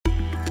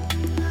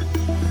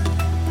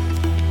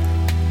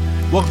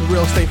Welcome to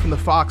Real Estate from the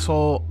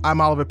Foxhole.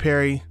 I'm Oliver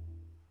Perry.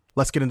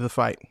 Let's get into the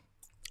fight.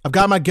 I've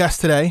got my guest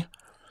today,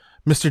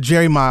 Mr.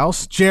 Jerry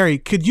Miles. Jerry,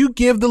 could you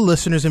give the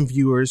listeners and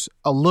viewers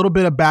a little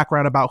bit of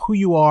background about who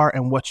you are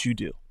and what you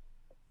do?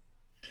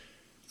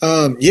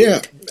 Yeah,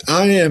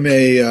 I am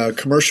a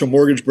commercial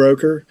mortgage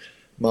broker.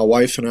 My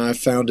wife and I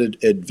founded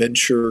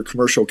Adventure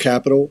Commercial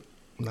Capital.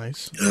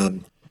 Nice.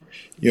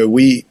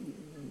 We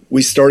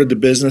started the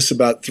business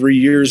about 3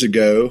 years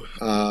ago,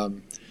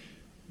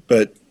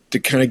 but to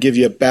kind of give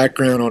you a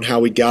background on how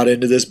we got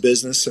into this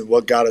business and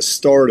what got us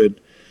started,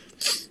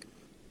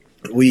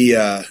 we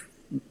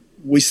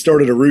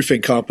started a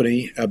roofing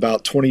company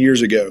about 20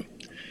 years ago.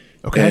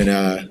 Okay. And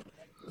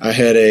I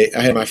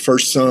had my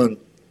first son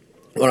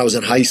when I was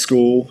in high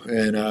school,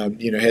 and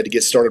had to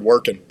get started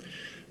working,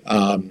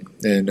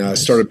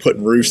 Nice. started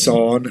putting roofs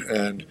on.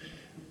 And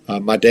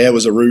my dad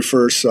was a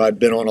roofer, so I'd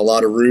been on a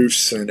lot of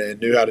roofs and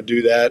knew how to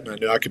do that, and I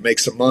knew I could make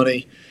some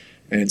money.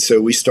 And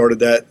so we started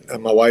that,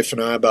 my wife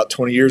and I, about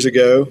 20 years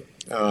ago.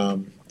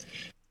 The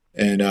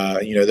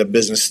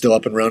business is still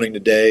up and running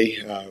today.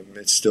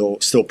 It's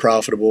still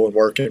profitable and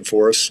working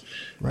for us.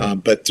 Right.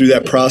 But through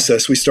that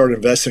process, we started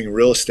investing in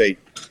real estate.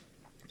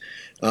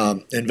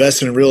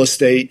 Investing in real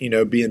estate,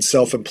 being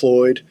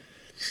self-employed,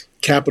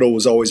 capital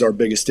was always our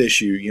biggest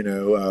issue.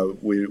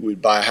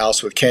 We'd buy a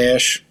house with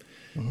cash,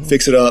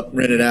 fix it up,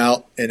 rent it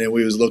out, and then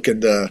we was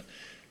looking to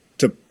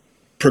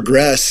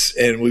progress,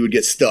 and we would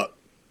get stuck.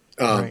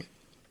 Right.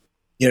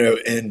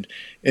 And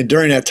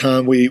during that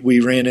time, we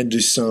ran into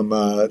some,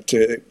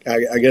 say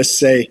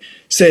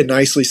it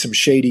nicely, some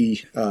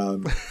shady,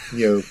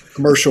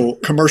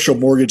 commercial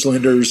mortgage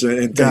lenders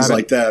and things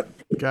like that.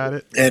 Got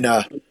it. And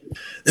I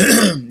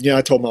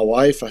told my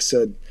wife, I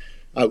said,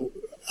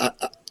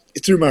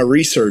 through my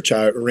research,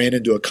 I ran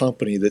into a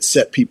company that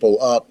set people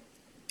up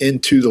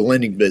into the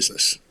lending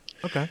business.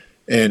 Okay.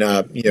 And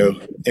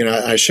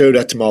I showed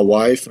that to my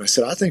wife, and I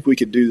said, I think we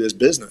could do this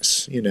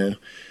business.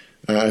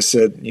 I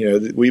said,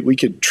 we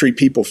could treat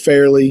people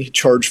fairly,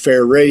 charge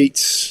fair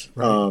rates,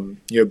 Right.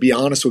 be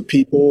honest with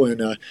people,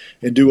 and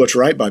do what's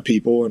right by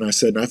people. And I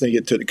said, I think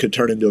it could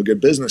turn into a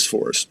good business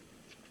for us.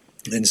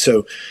 And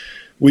so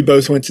we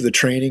both went to the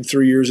training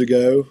 3 years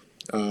ago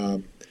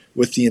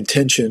with the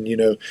intention.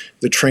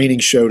 The training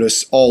showed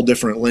us all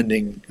different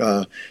lending,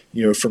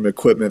 from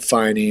equipment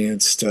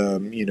finance to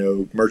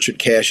merchant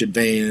cash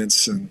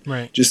advance, and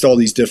Right. just all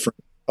these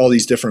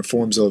different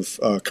forms of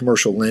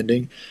commercial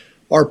lending.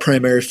 Our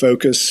primary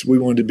focus, we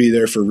wanted to be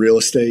there for real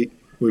estate.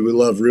 We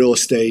love real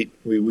estate.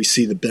 We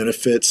see the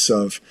benefits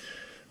of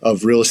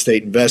real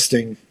estate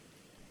investing,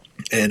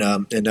 and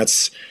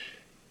that's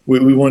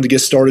we wanted to get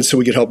started so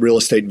we could help real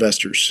estate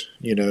investors,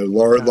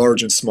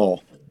 large and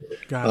small.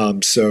 Got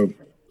it. So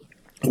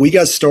we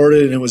got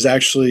started, and it was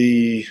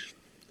actually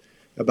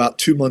about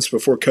 2 months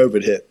before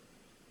COVID hit.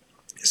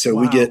 So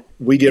Wow.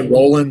 we get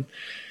rolling.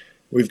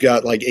 We've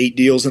got like 8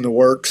 deals in the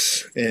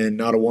works, and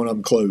not a one of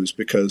them closed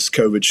because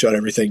COVID shut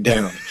everything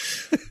down.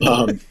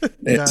 And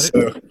Got it.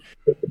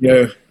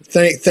 so,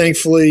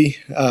 thankfully,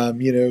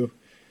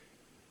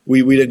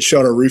 we didn't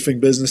shut our roofing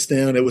business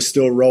down. It was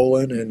still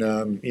rolling,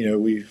 and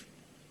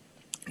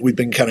we've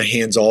been kind of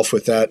hands off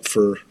with that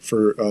for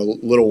a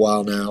little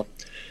while now.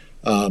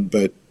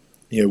 But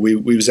we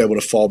was able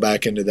to fall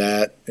back into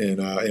that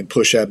and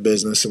push that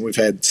business, and we've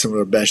had some of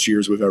the best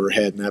years we've ever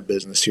had in that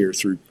business here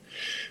through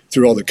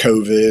all the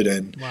COVID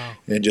and Wow.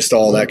 and just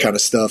all that kind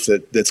of stuff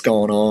that's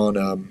going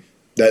on.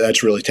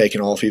 That's really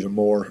taken off even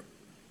more.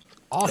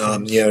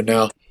 Awesome.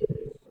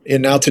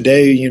 Now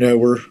today,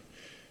 we're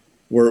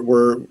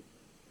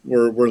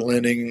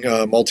lending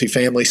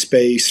multifamily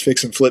space,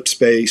 fix and flip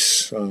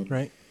space.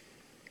 Right.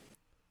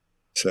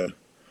 So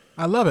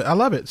I love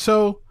it.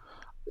 So,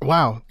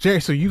 wow,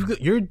 Jerry. So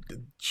you're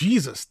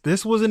Jesus.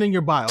 This wasn't in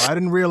your bio. I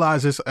didn't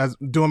realize this as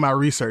doing my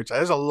research.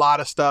 There's a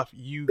lot of stuff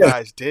you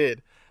guys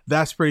did.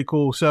 That's pretty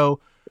cool. So,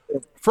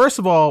 first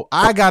of all,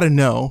 I got to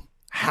know,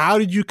 how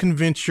did you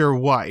convince your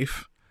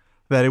wife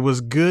that it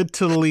was good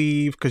to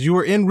leave? Because you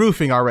were in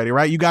roofing already,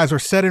 right? You guys were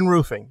set in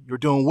roofing. You were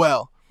doing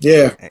well.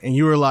 yeah, And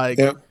you were like,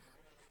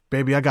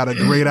 baby, I got a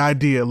great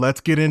idea.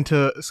 Let's get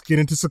into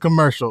some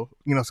commercial,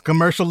 some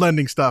commercial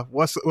lending stuff.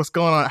 What's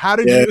going on? How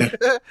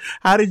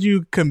did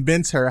you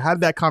convince her? How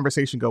did that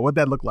conversation go? What'd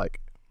that look like?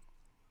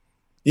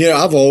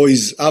 I've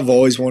always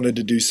wanted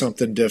to do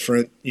something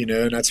different,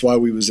 and that's why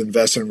we was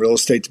investing in real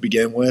estate to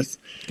begin with.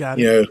 Got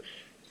it.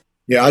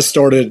 I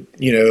started,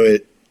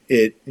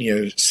 at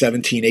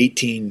 17,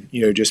 18,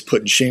 just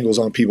putting shingles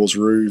on people's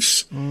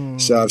roofs.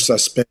 So I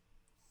spent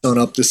sun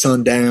up to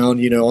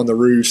sundown, on the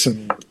roofs,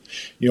 and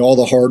all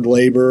the hard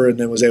labor, and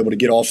then was able to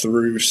get off the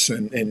roofs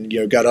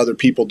and got other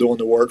people doing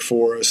the work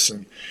for us,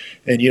 and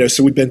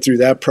so we've been through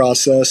that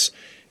process.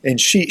 And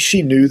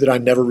she knew that I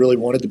never really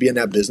wanted to be in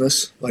that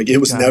business. Like, it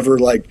was never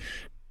like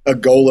a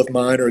goal of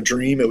mine or a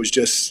dream. It was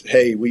just,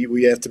 hey,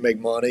 we have to make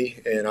money,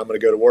 and I'm going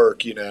to go to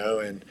work,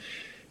 and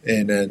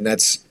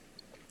that's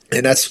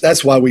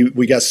why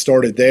we got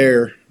started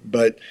there.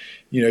 But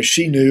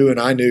she knew, and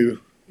I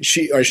knew.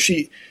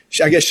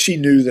 I guess she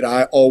knew that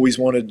I always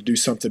wanted to do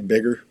something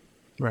bigger.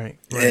 Right.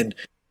 And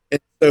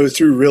so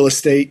through real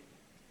estate,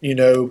 you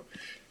know,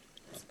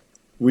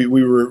 we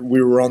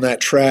were on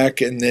that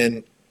track, and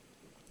then,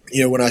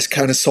 you know, when I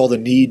kind of saw the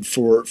need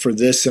for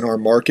this in our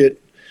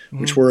market,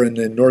 which we're in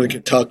the Northern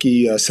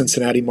Kentucky,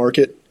 Cincinnati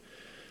market,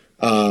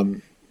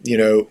 you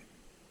know,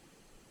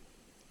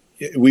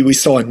 we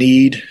saw a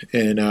need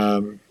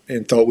and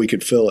thought we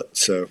could fill it.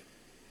 So.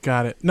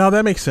 Got it. No,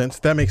 that makes sense.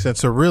 That makes sense.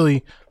 So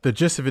really the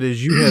gist of it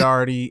is you had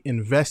already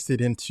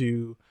invested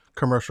into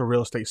commercial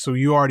real estate. So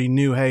you already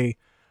knew, hey,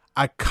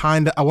 I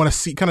want to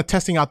see, kind of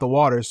testing out the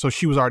waters. So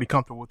she was already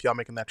comfortable with y'all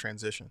making that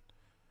transition.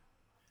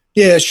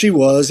 Yeah, she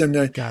was. And,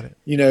 got it.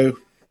 You know,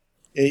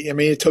 I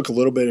mean, it took a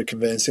little bit of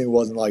convincing. It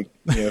wasn't like,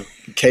 you know,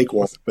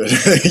 cakewalk, but,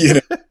 you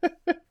know.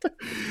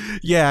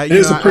 Yeah. It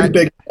was a pretty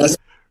big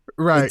investment.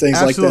 Right. Things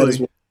Absolutely. like that as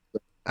well.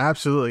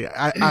 Absolutely.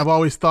 I've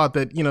always thought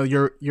that, you know,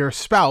 your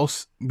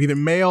spouse, be it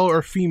male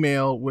or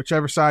female,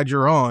 whichever side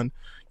you're on,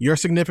 your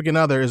significant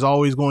other is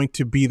always going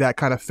to be that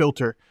kind of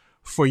filter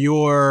for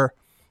your,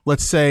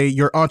 let's say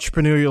your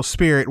entrepreneurial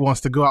spirit wants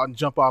to go out and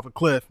jump off a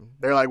cliff.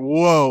 They're like,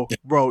 whoa,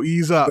 bro,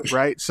 ease up.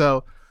 Right.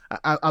 So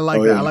I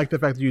like that. Yeah. I like the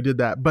fact that you did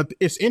that. But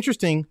it's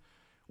interesting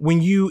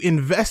when you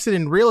invested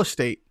in real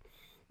estate.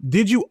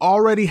 Did you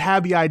already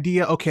have the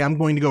idea, okay, I'm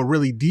going to go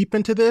really deep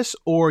into this,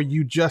 or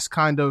you just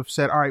kind of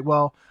said, all right,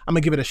 well, I'm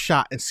going to give it a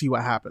shot and see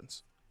what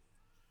happens?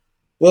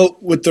 Well,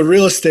 with the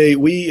real estate,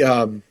 we,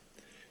 you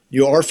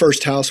know, our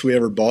first house we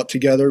ever bought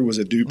together was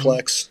a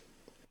duplex.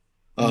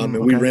 And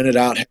we rented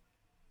out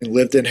and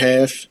lived in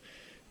half.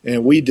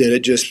 And we did it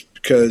just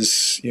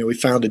because, you know, we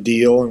found a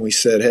deal and we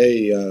said, hey,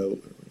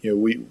 you know,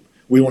 we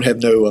won't have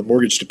no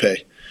mortgage to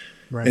pay.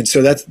 Right. And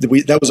so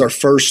that was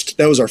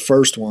our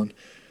first one.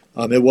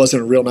 It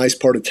wasn't a real nice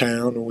part of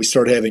town. When we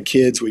started having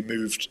kids, we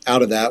moved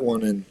out of that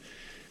one and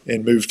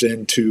moved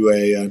into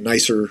a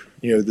nicer,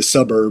 you know, the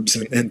suburbs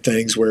and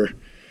things where,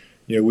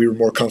 you know, we were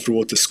more comfortable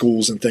with the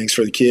schools and things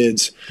for the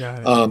kids.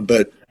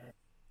 But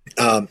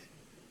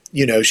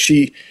you know,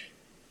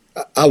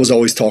 I was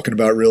always talking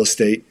about real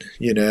estate,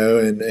 you know,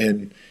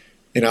 and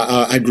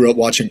I grew up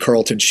watching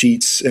Carlton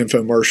Sheets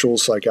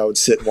infomercials. Like I would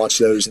sit and watch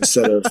those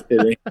instead of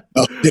anything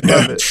else, you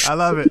know? I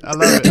love it. I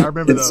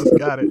remember those.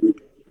 Got it.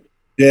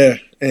 Yeah.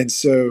 And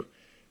so,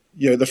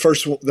 you know, the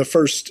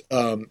first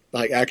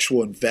like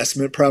actual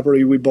investment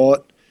property we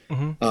bought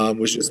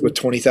was just with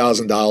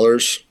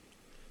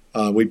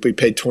 $20,000. We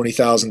paid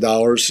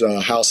 $20,000,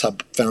 a house I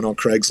found on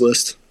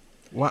Craigslist.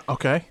 Wow.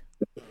 Okay.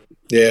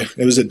 Yeah,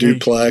 it was a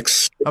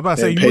duplex. I'm about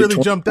to say, you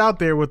really jumped out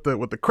there with the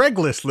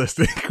Craigslist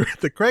listing.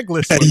 The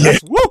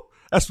Craigslist one.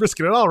 That's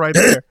risking it all right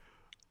there.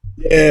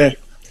 Yeah.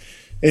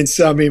 And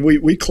so, I mean,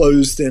 we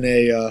closed in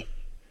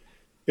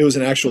it was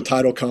an actual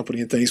title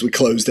company and things we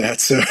closed at.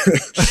 So,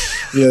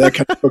 yeah, that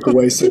kind of took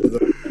away some of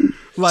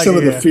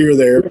the fear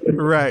there.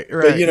 Right.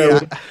 But, you know,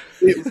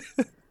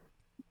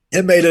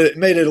 it made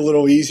it a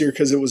little easier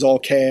because it was all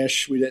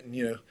cash. We didn't,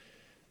 you know,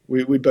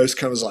 we both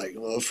kind of was like,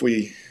 well,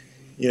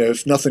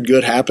 if nothing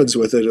good happens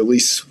with it, at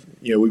least,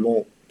 you know, we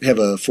won't have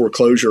a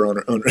foreclosure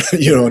on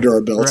you know, under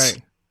our belts.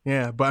 Right.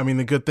 Yeah. But I mean,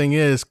 the good thing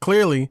is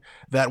clearly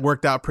that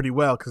worked out pretty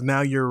well because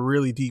now you're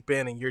really deep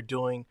in and you're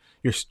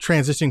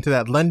transitioning to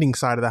that lending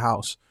side of the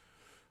house.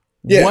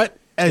 Yeah.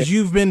 As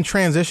you've been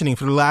transitioning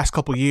for the last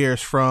couple of years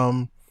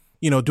from,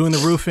 you know, doing the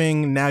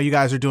roofing, now you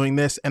guys are doing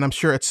this, and I'm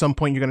sure at some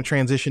point you're going to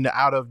transition to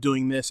out of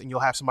doing this and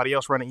you'll have somebody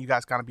else running. You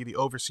guys got to be the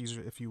overseers,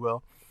 if you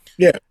will.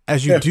 Yeah.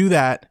 As you do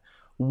that,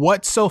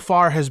 what so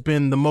far has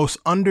been the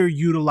most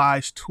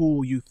underutilized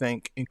tool you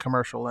think in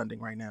commercial lending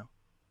right now?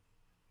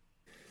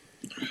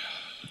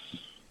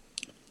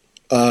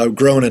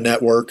 Growing a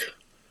network.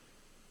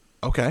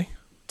 Okay.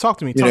 Tell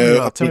me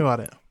about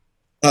it.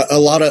 A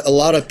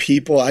lot of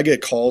people, I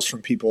get calls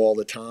from people all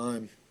the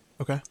time.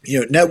 Okay.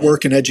 You know,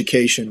 network and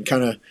education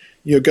kind of,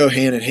 you know, go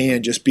hand in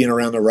hand, just being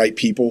around the right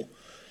people.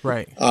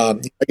 Right. I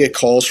get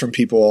calls from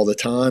people all the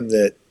time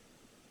that,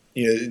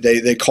 you know,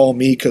 they call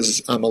me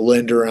because I'm a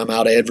lender. I'm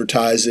out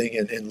advertising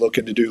and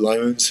looking to do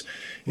loans.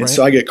 And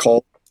so I get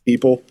calls from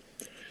people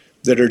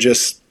that are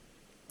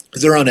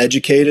they're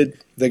uneducated.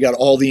 They got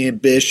all the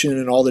ambition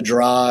and all the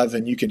drive,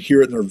 and you can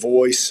hear it in their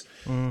voice.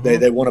 Mm-hmm.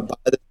 They want to buy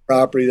the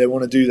property. They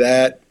want to do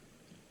that.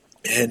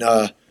 And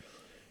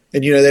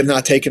you know, they've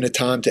not taken the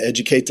time to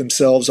educate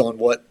themselves on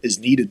what is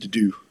needed to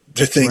do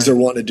the things they're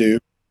wanting to do.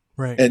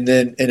 Right. And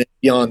then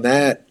beyond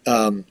that,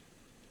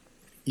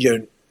 you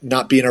know,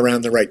 not being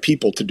around the right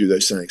people to do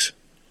those things.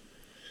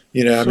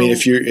 You know, I mean,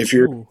 if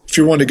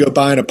you're wanting to go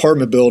buy an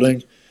apartment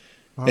building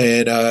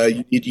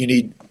and you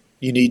need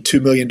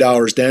 $2 million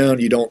down,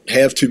 you don't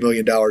have $2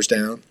 million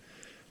down.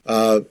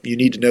 You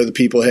need to know the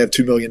people that have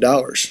 $2 million.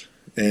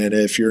 And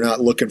if you're not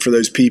looking for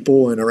those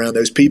people and around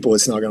those people,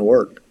 it's not going to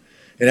work.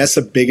 And that's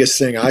the biggest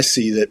thing I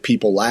see that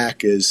people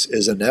lack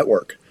is a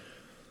network.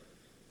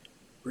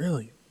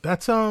 Really?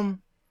 That's sound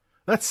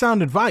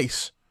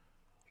advice.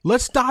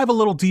 Let's dive a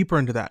little deeper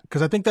into that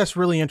because I think that's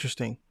really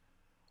interesting.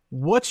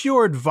 What's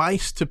your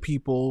advice to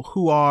people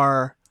who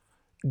are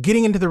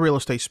getting into the real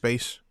estate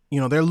space?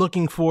 You know, they're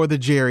looking for the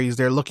Jerrys,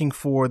 they're looking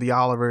for the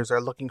Olivers, they're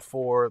looking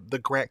for the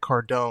Grant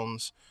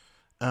Cardones.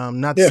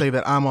 Not to Yeah. say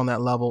that I'm on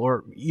that level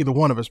or either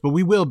one of us, but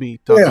we will be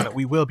talking about it.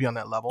 We will be on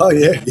that level. Oh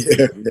yeah.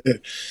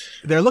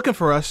 They're looking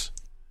for us.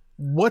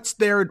 What's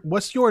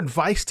your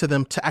advice to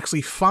them to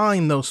actually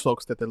find those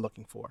folks that they're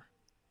looking for?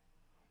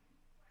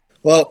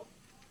 Well,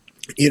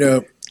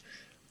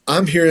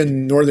 I'm here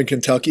in Northern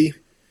Kentucky.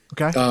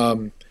 Okay.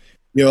 A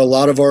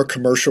lot of our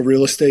commercial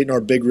real estate and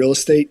our big real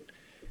estate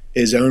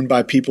is owned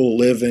by people who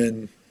live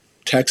in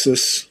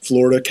Texas,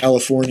 Florida,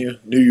 California,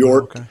 New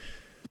York.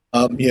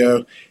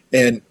 Okay.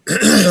 And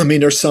I mean,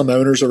 there's some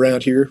owners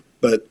around here,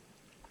 but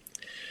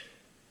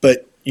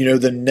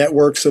the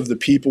networks of the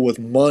people with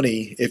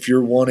money, if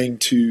you're wanting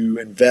to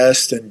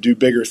invest and do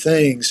bigger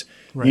things,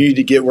 Right. you need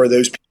to get where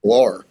those people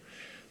are.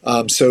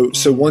 So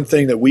one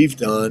thing that we've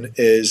done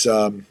is,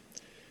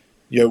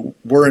 you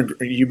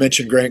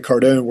mentioned Grant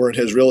Cardone, we're in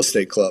his real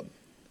estate club.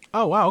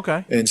 Oh, wow.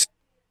 Okay. And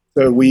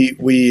so we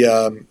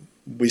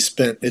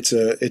spent,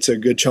 it's a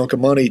good chunk of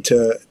money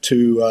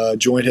to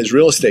join his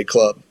real estate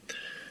club.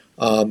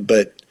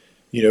 But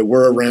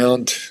we're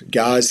around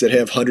guys that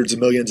have hundreds of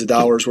millions of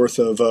dollars worth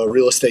of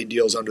real estate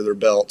deals under their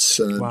belts,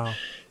 and Wow.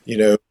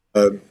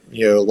 a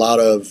lot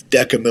of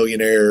deca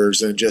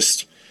millionaires, and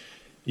just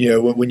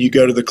when you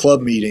go to the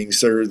club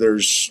meetings,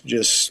 there's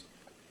just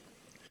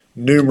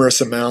numerous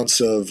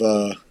amounts of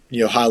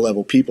high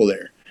level people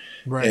there,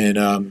 Right.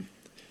 and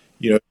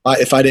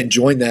if I didn't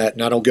join that,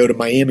 and I don't go to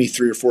Miami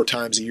 3 or 4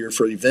 times a year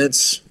for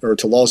events, or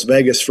to Las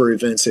Vegas for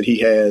events that he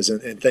has,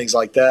 and things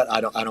like that, I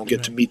don't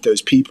get to meet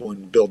those people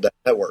and build that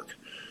network.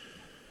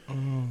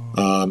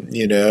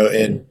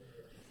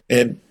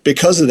 And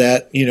because of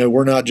that,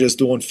 we're not just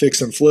doing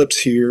fix and flips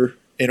here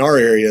in our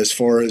area as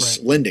far as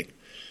Right. lending.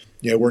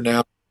 We're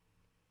now,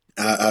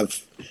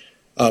 I've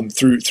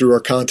through our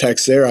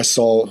contacts there, I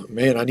saw,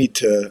 man, I need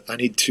to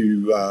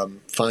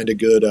find a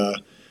good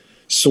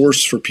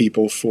source for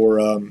people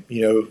for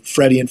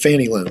Freddie and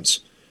Fannie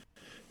loans.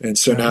 And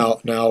so now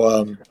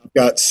I've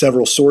got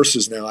several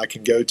sources now I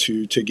can go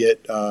to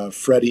get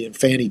Freddie and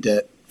Fannie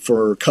debt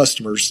for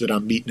customers that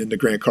I'm meeting in the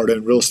Grant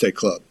Cardone Real Estate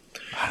Club.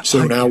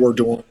 So now we're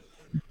doing,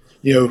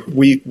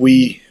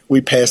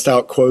 we passed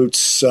out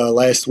quotes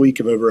last week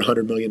of over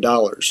 $100 million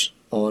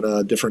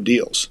on different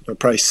deals,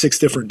 probably 6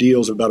 different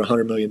deals of about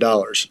 $100 million.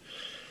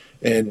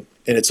 And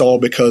it's all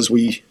because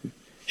we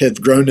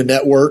have grown the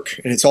network,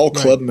 and it's all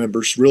club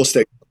members, real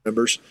estate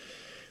members.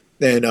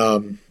 And,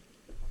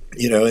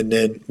 and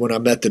then when I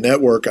met the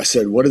network, I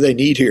said, what do they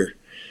need here?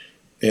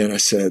 And I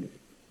said,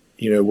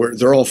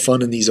 they're all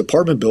funding these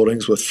apartment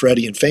buildings with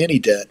Freddie and Fannie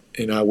debt.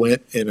 And I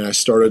went and I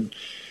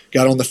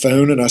got on the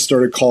phone, and I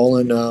started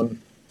calling,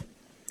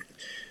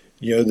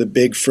 the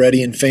big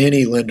Freddie and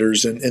Fannie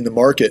lenders in the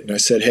market. And I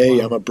said, hey,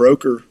 I'm a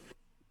broker.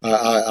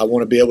 I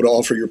want to be able to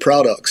offer your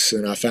products.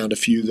 And I found a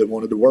few that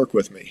wanted to work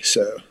with me.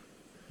 So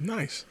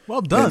nice.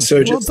 Well done. And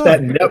so just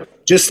that network,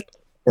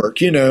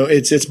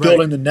 it's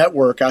building the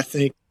network. I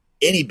think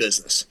any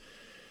business,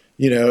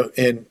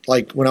 and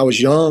like when I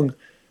was young,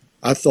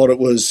 I thought it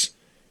was,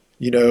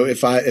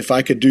 if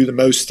I could do the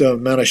most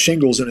amount of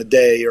shingles in a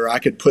day, or I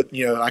could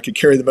I could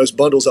carry the most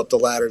bundles up the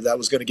ladder, that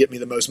was going to get me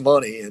the most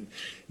money. And,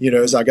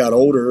 as I got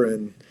older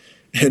and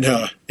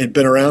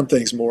been around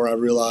things more, I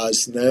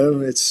realized, no,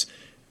 it's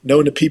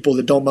knowing the people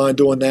that don't mind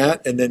doing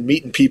that, and then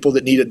meeting people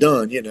that need it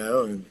done,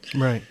 and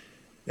Right.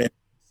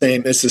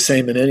 it's the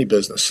same in any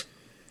business.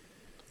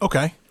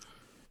 Okay.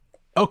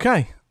 It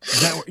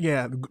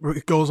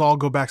go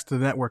back to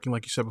the networking,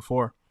 like you said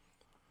before.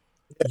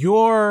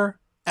 Your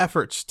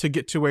efforts to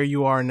get to where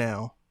you are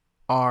now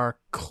are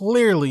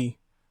clearly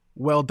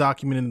well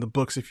documented in the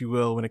books, if you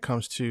will, when it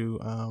comes to,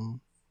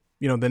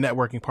 the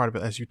networking part of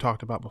it, as you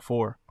talked about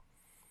before.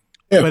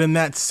 Yeah. But in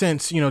that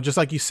sense, just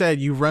like you said,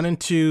 you run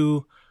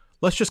into,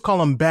 let's just call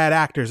them bad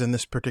actors in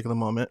this particular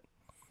moment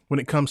when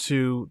it comes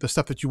to the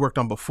stuff that you worked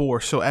on before.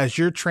 So as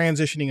you're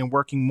transitioning and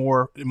working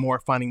more and more,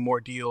 finding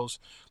more deals,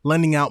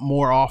 lending out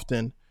more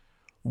often,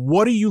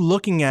 what are you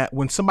looking at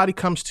when somebody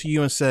comes to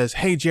you and says,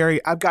 hey,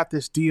 Jerry, I've got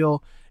this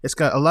deal. It's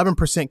got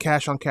 11%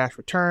 cash on cash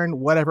return,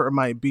 whatever it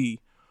might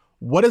be.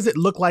 What does it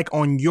look like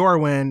on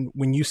your end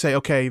when you say,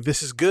 okay,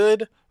 this is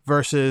good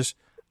versus,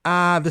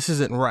 this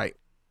isn't right?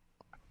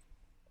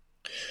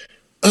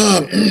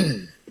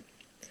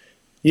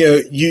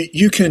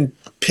 You can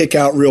pick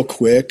out real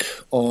quick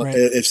on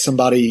if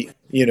somebody,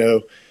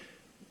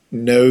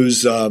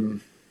 knows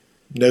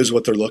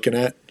what they're looking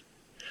at.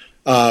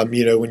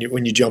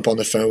 When you jump on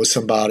the phone with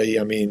somebody,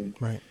 I mean,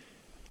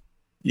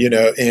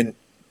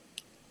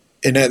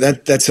 and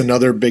that's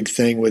another big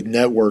thing with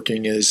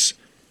networking is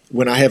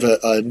when I have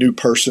a new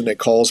person that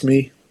calls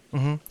me,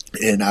 mm-hmm.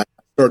 and I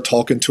start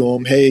talking to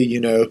them, hey,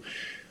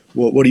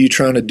 what are you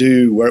trying to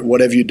do?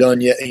 What have you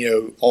done yet?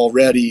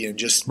 Already, and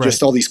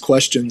just all these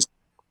questions,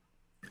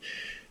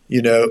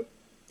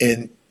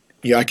 and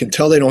I can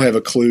tell they don't have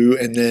a clue.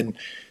 And then,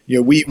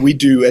 we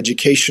do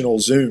educational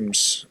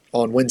Zooms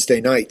on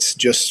Wednesday nights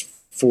just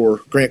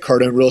for Grant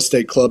Cardone Real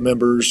Estate Club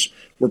members.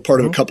 We're part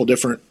mm-hmm. of a couple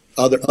different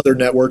other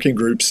networking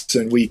groups,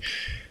 and we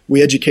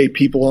educate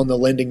people on the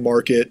lending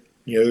market,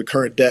 the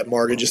current debt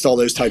market, just all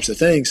those types of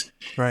things.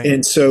 Right.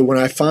 And so when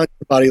I find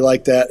somebody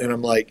like that, and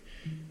I'm like,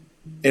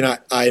 and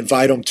I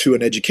invite them to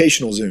an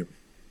educational Zoom,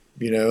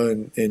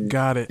 and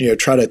got it.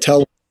 Try to tell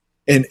them,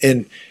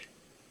 and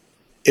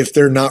if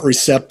they're not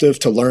receptive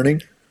to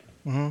learning,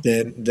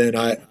 then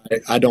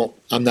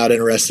I'm not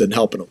interested in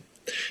helping them,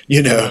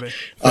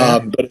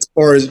 but as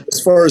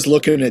far as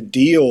looking at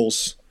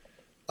deals,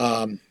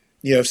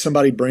 if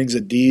somebody brings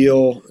a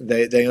deal,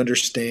 they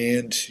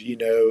understand,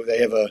 they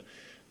have a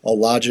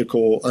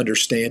logical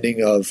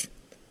understanding of,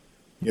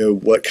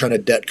 what kind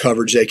of debt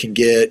coverage they can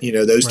get,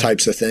 those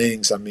types of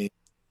things. I mean,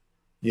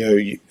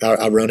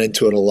 I run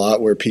into it a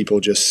lot where people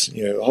just,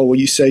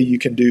 you say you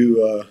can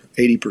do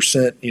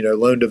 80%,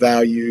 loan to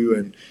value.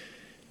 And,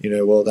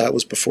 well, that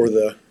was before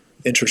the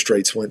interest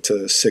rates went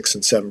to 6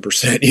 and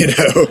 7%,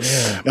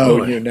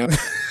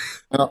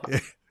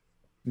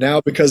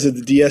 Now because of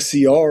the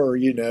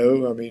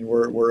DSCR, I mean,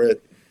 we're at,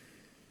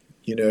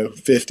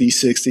 50,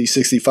 60,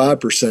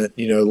 65%,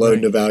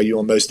 loan to value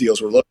on most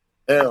deals we're looking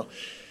at now.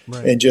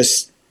 Right. And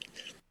just,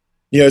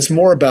 it's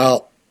more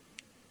about,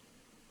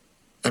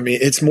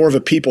 it's more of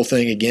a people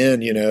thing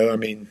again,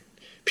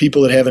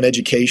 people that have an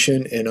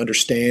education and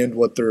understand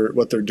what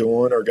they're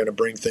doing are going to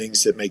bring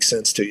things that make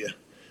sense to you.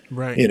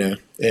 Right. And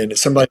if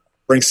somebody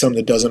brings something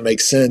that doesn't make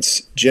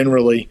sense,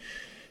 generally,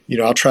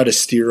 I'll try to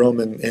steer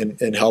them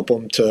and help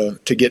them to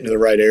get into the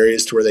right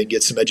areas to where they can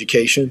get some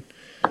education.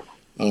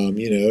 And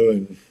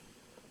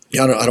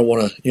I don't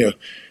want to,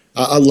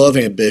 I love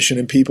ambition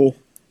in people.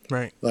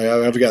 Right. Like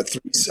I've got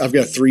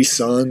three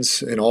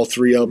sons, and all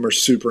three of them are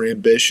super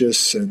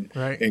ambitious and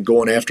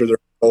going after their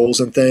goals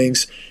and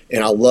things.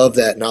 And I love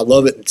that, and I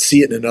love it and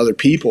see it in other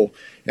people.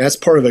 And that's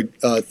part of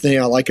a thing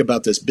I like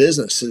about this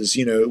business is,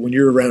 when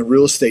you're around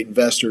real estate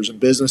investors and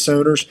business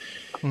owners,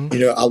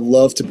 I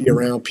love to be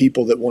around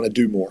people that want to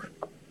do more.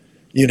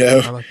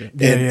 I like it.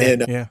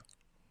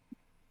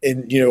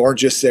 And aren't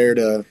just there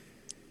to,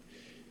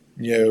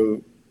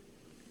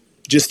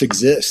 just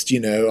exist.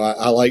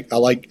 I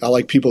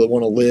like people that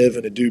want to live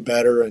and to do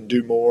better and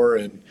do more.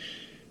 And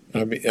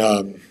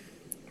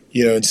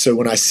and so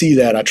when I see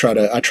that, I try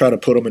to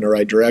put them in the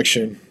right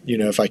direction,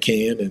 if I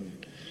can,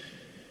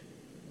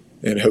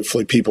 and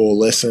hopefully people will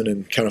listen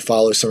and kind of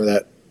follow some of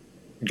that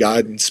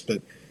guidance,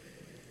 but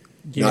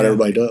not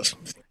everybody does.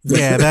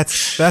 Yeah,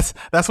 that's what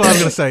I was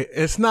going to say.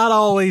 It's not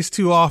always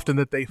too often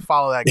that they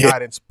follow that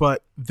guidance,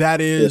 but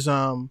that is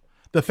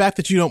the fact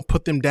that you don't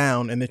put them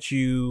down and that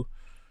you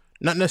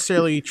not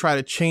necessarily try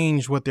to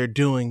change what they're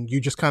doing. You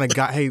just kind of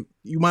hey,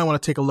 you might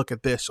want to take a look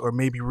at this, or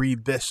maybe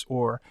read this,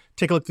 or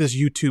take a look at this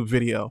YouTube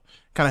video,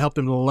 kind of help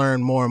them to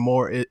learn more and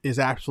more is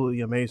absolutely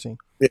amazing.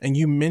 Yeah. And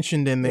you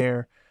mentioned in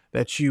there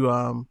that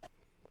you,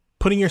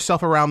 putting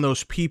yourself around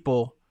those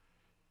people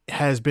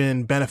has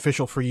been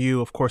beneficial for you,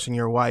 of course, and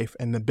your wife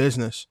and the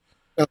business.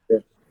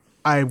 Okay.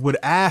 I would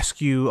ask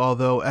you,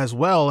 although, as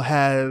well,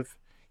 have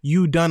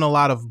you done a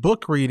lot of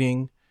book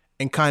reading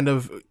and kind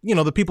of,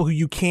 the people who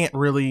you can't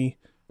really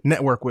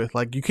network with?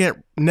 Like, you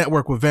can't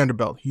network with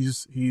Vanderbilt.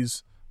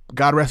 He's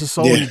God rest his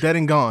soul, he's dead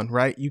and gone,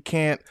 right? You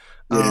can't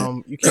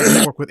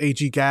network with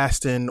A.G.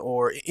 Gaston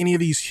or any of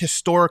these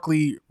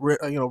historically,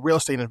 real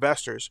estate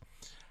investors.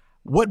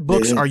 What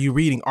books are you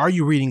reading? Are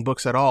you reading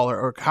books at all,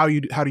 or how are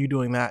you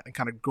doing that and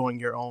kind of growing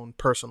your own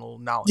personal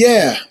knowledge?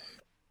 Yeah.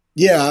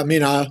 I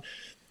mean, I'll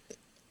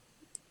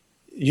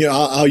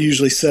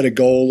usually set a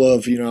goal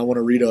of, I want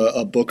to read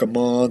a book a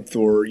month,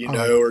 or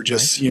or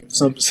just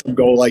some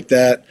goal like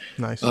that.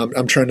 Nice.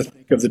 I'm trying to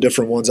think of the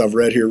different ones I've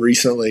read here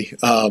recently.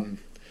 One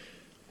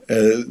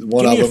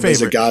of them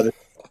is a guy that.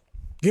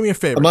 Give me a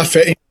favorite. My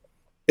favorite.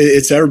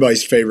 It's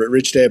everybody's favorite,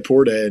 Rich Dad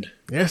Poor Dad.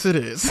 Yes, it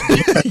is.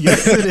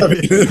 Yes,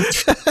 it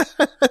is.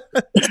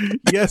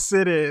 Yes,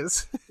 it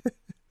is.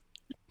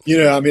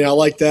 I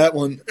like that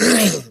one.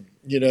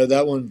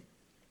 That one,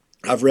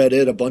 I've read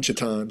it a bunch of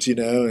times,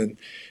 and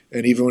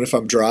even if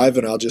I'm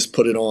driving, I'll just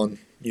put it on.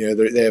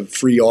 They have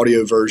free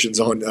audio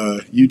versions on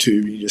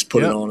YouTube. You just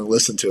put it on and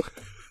listen to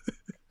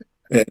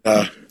it.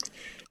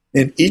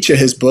 And each of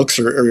his books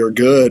are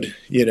good.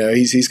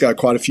 He's got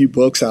quite a few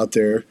books out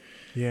there.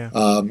 Yeah.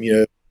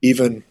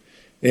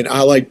 And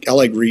I like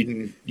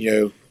reading,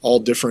 all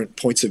different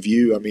points of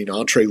view. I mean,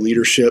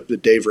 EntreLeadership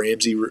that Dave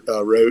Ramsey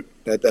wrote,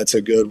 that's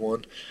a good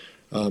one.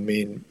 I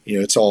mean,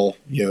 it's all,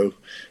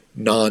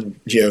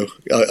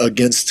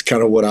 against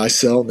kind of what I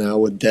sell now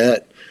with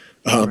debt.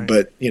 Right.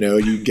 But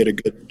you get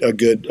a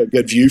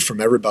good view from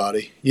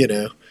everybody,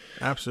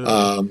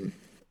 Absolutely.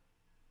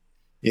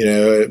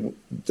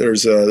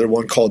 There's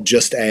one called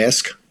Just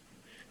Ask,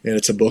 and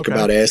it's a book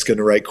about asking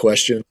the right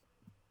question.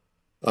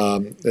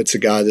 It's a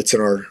guy that's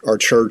in our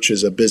church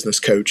as a business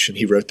coach, and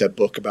he wrote that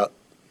book about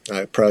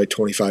probably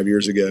 25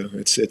 years ago.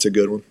 It's a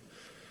good one.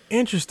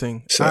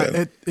 Interesting.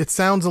 So, it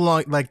sounds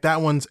like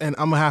that one's, and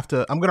I'm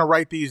gonna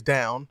write these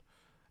down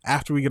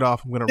after we get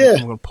off. I'm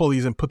gonna pull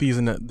these and put these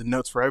in the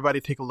notes for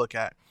everybody to take a look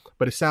at.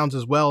 But it sounds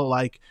as well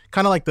like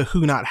kind of like the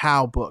Who Not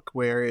How book,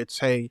 where it's,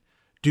 hey,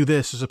 do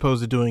this as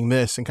opposed to doing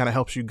this, and kind of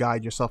helps you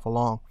guide yourself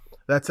along.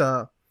 That's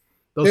those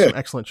are some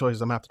excellent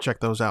choices. I'm gonna have to check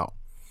those out.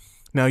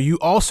 Now, you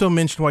also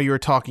mentioned while you were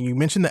talking, you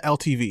mentioned the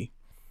LTV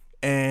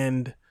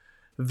and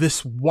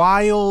this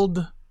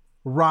wild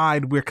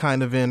ride we're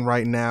kind of in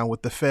right now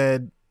with the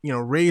Fed,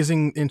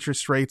 raising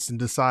interest rates and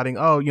deciding,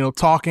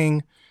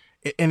 talking.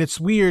 And it's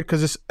weird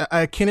because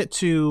I akin it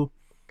to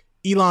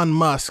Elon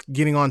Musk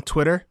getting on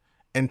Twitter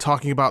and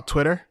talking about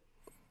Twitter.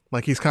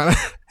 Like he's kind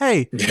of,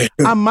 hey,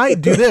 I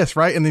might do this,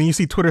 right? And then you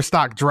see Twitter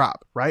stock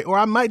drop, right? Or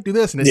I might do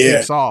this and it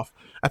takes off.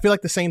 I feel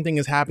like the same thing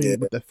is happening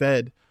with the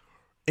Fed.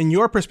 In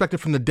your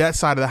perspective from the debt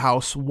side of the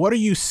house, what are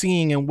you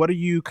seeing and what are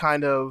you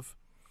kind of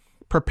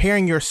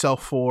preparing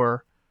yourself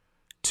for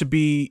to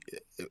be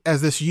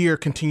as this year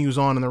continues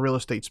on in the real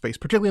estate space,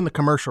 particularly in the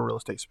commercial real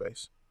estate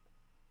space?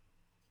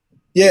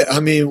 Yeah, I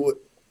mean,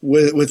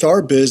 with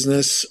our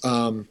business,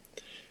 I've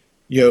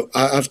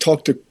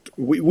talked to,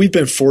 we've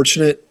been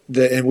fortunate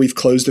that, and we've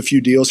closed a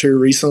few deals here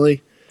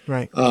recently.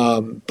 Right.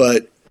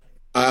 But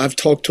I've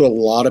talked to a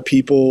lot of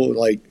people,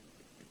 like,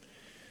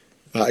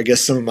 I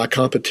guess some of my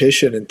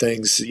competition and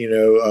things,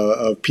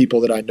 of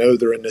people that I know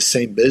that are in the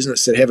same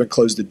business that haven't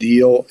closed a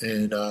deal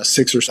in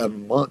 6 or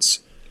 7 months.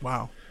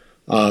 Wow.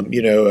 I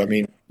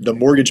mean, the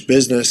mortgage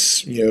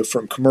business,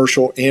 from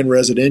commercial and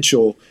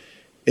residential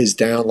is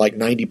down like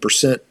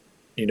 90%,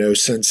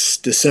 since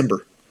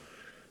December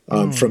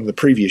from the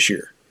previous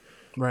year.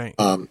 Right.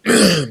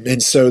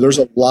 And so there's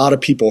a lot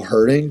of people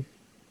hurting.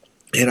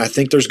 And I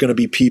think there's going to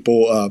be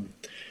people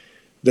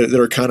that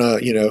are kind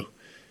of,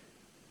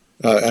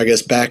 I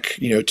guess back,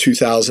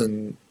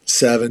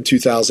 2007,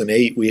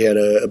 2008, we had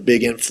a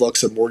big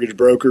influx of mortgage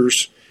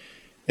brokers.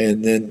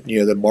 And then,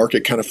 the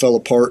market kind of fell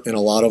apart and a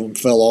lot of them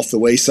fell off the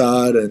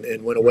wayside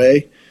and went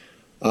away.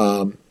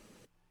 And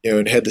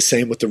had the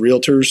same with the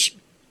realtors.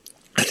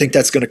 I think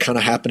that's going to kind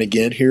of happen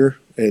again here,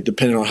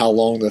 depending on how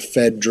long the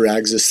Fed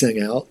drags this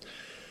thing out.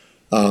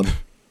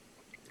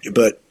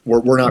 But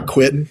we're not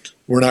quitting.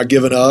 We're not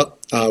giving up.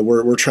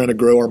 We're trying to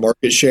grow our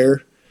market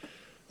share.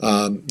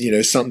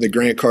 Something that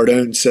Grant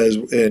Cardone says,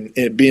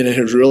 and being in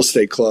his real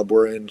estate club,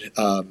 we're in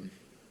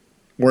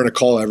a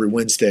call every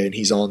Wednesday, and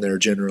he's on there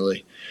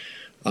generally.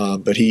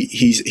 But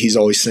he's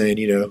always saying,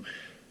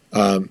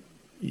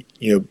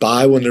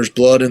 buy when there's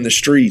blood in the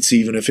streets,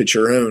 even if it's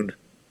your own.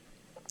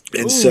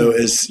 And so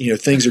as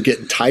things are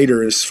getting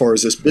tighter as far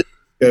as this business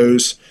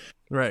goes,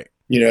 right?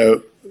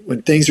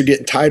 When things are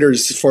getting tighter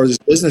as far as this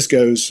business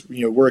goes,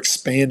 we're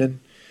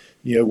expanding.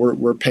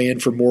 We're paying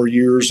for more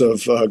years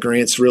of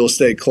Grant's Real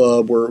Estate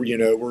Club. We're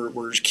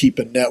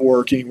keeping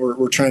networking.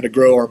 We're trying to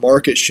grow our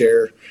market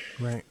share.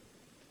 Right.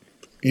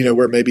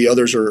 Where maybe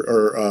others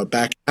are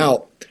backing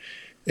out.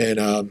 And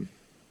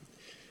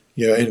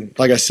and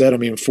like I said, I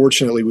mean,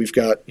 fortunately, we've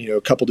got a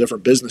couple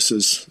different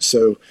businesses,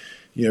 so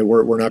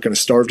we're not going to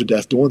starve to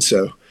death doing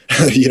so.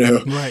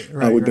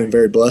 We've been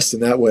very blessed in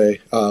that way.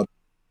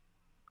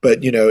 But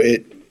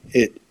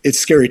it's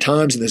scary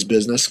times in this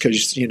business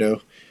because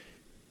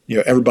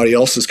everybody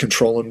else is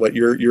controlling what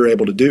you're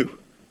able to do.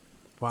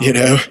 Wow.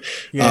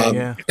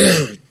 Yeah.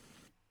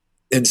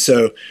 And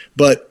so,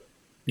 but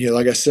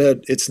like I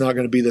said, it's not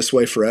going to be this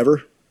way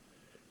forever,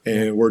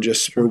 and we're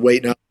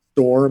waiting out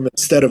the storm.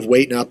 Instead of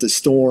waiting out the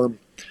storm,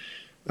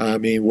 I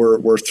mean,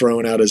 we're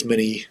throwing out as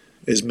many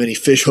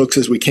fish hooks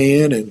as we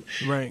can, and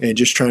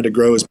just trying to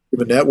grow as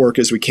big of a network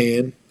as we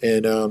can,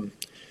 and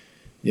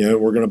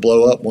we're going to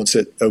blow up once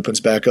it opens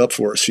back up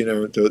for us,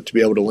 to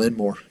be able to lend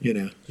more,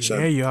 So.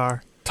 There you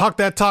are. Talk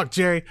that talk,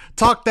 Jerry.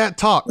 Talk that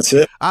talk. That's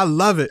it. I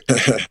love it.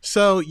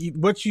 So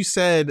what you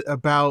said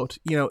about,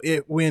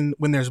 when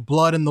there's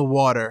blood in the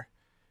water,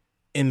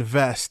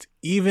 invest,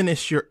 even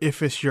if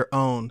it's your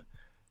own.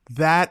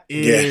 That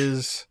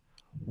is,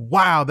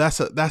 wow. That's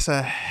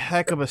a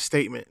heck of a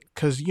statement.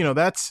 Cause you're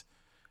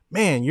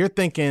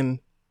thinking,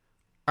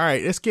 all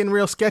right, it's getting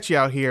real sketchy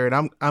out here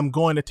and I'm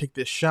going to take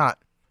this shot.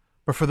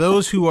 But for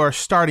those who are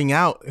starting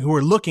out, who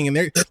are looking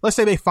and let's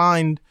say they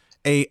find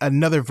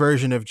another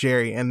version of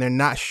Jerry and they're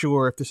not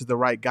sure if this is the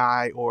right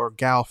guy or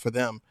gal for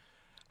them.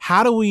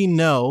 How do we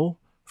know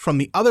from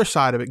the other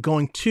side of it,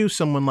 going to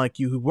someone like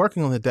you who's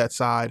working on the debt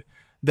side,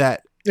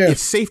 that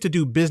it's safe to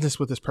do business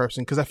with this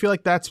person? Because I feel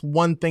like that's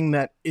one thing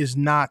that is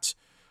not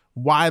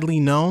widely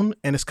known,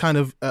 and it's kind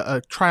of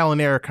a trial and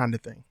error kind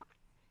of thing.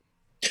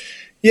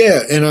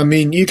 Yeah, and I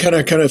mean, you kind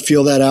of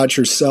feel that out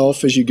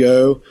yourself as you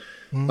go,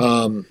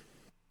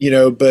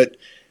 but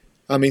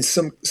I mean,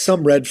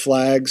 some red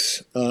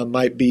flags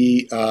might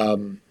be,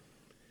 some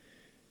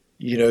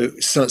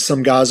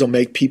guys will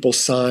make people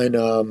sign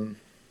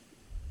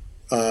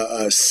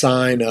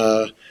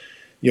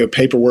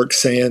paperwork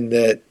saying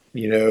that,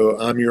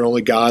 I'm your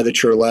only guy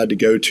that you're allowed to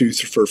go to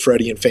for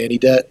Freddie and Fannie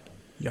debt.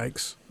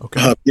 Yikes.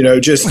 Okay.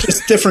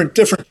 Just different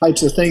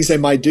types of things they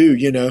might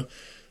do,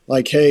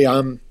 like, hey,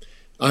 I'm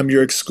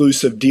your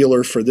exclusive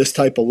dealer for this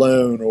type of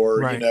loan,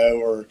 or,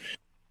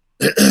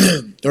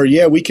 or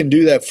yeah, we can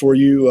do that for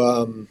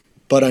you.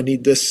 But I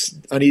need this,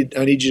 I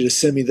need you to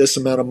send me this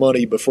amount of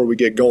money before we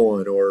get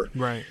going, or,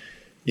 right.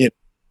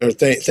 Or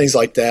things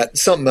like that.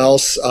 Something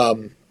else,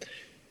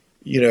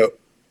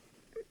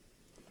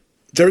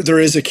 there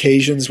is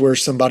occasions where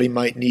somebody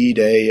might need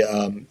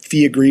a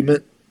fee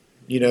agreement,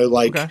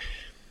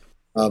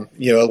 A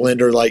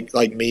lender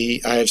like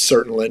me, I have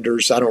certain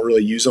lenders. I don't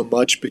really use them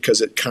much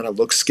because it kind of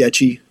looks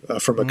sketchy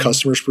from a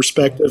customer's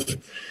perspective,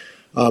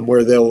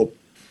 where they'll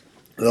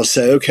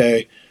say,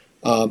 okay,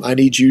 I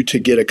need you to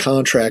get a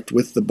contract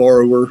with the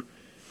borrower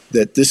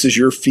that this is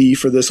your fee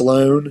for this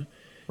loan.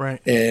 Right.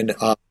 And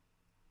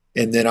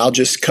then I'll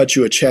just cut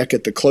you a check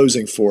at the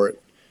closing for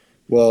it.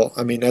 Well,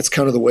 I mean, that's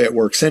kind of the way it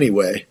works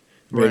anyway.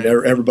 I mean,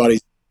 everybody,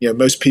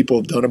 most people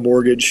have done a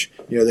mortgage,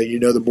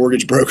 the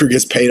mortgage broker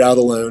gets paid out of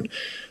the loan.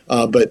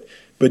 But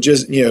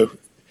just,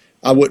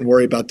 I wouldn't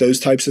worry about those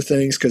types of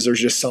things because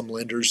there's just some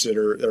lenders that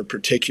are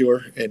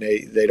particular and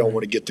they don't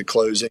want to get to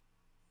closing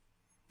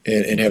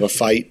and have a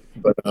fight.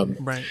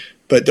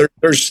 But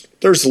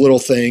there's little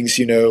things,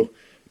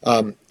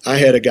 I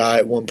had a guy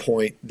at one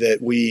point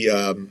that we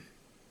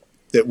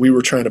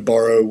were trying to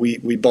borrow.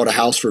 We bought a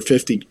house for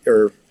 50,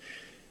 or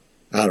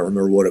I don't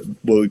remember what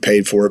we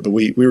paid for it, but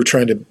we were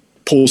trying to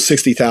pull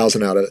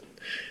 60,000 out of it.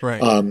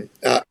 Right.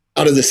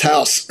 Out of this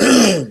house.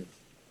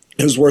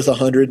 It was worth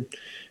 100,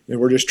 and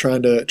we're just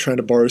trying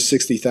to borrow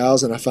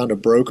 60,000. I found a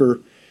broker.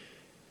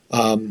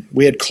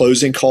 We had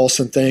closing costs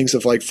and things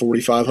of like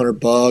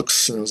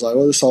 $4,500, and I was like,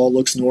 well, this all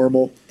looks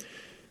normal.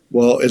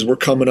 Well, as we're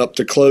coming up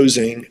to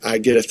closing, I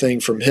get a thing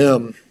from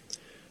him,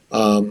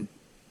 and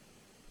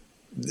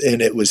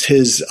it was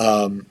his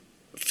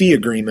fee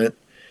agreement,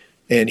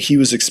 and he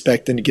was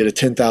expecting to get a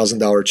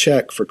 $10,000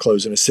 check for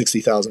closing a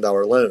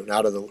 $60,000 loan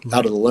out of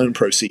the loan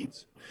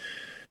proceeds.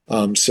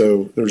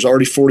 So there's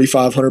already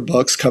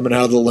 $4,500 coming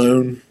out of the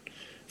loan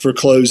for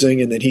closing,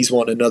 and then he's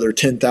wanting another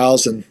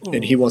 $10,000,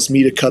 and he wants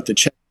me to cut the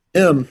check to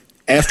him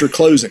after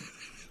closing.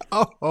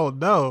 Oh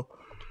no,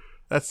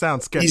 that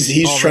sounds sketchy.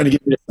 He's trying to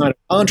get me to sign a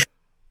contract.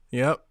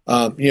 Yep.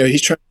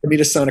 He's trying to get me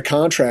to sign a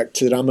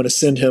contract that I'm going to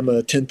send him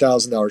a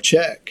 $10,000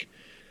 check,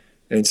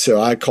 and so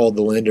I called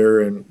the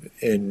lender and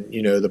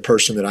the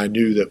person that I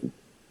knew that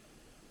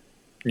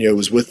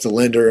was with the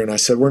lender, and I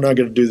said, we're not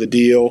going to do the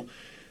deal.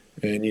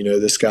 And,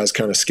 this guy's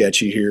kind of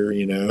sketchy here,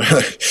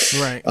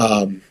 Right.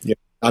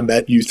 I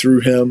met you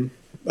through him,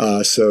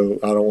 so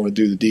I don't want to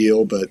do the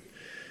deal, but,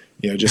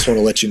 just want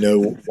to let you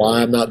know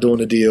why I'm not doing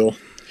the deal.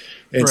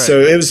 And so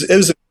it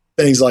was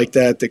things like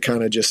that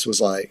kind of just was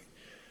like,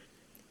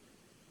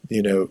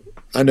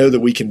 I know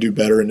that we can do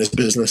better in this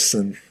business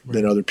than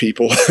other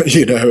people,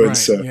 and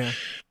so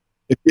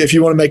if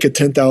you want to make a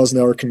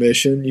 $10,000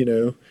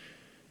 commission,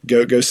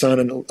 go sign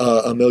a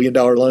 $1 million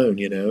loan,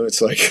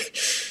 it's like,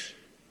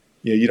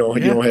 you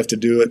don't have to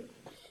do it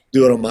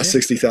on my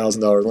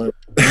 $60,000 loan.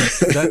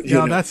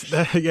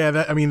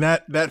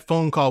 That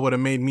phone call would have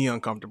made me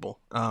uncomfortable.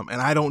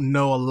 And I don't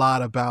know a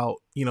lot about,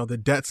 the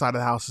debt side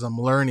of the house as I'm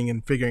learning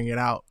and figuring it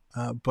out.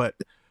 But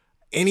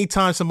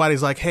anytime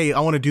somebody's like, hey,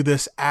 I want to do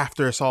this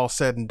after it's all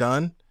said and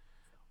done.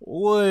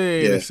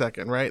 Wait a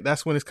second, right?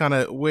 That's when it's kind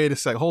of, wait a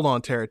second, hold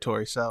on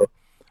territory. So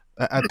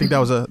I think that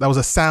was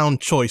a sound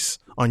choice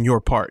on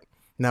your part.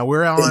 Now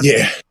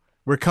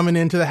we're coming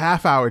into the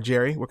half hour,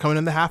 Jerry. We're coming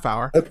in the half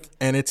hour,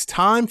 and it's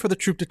time for the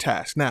Troop to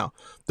Task. Now,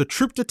 the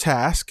Troop to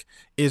Task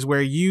is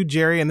where you,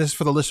 Jerry, and this is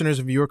for the listeners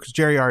and viewers, because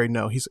Jerry already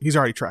know. He's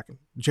already tracking.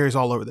 Jerry's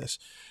all over this.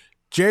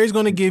 Jerry's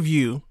going to give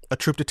you a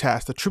Troop to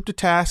Task. The Troop to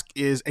Task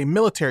is a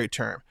military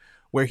term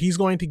where he's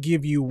going to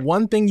give you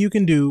one thing you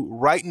can do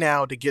right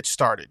now to get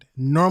started.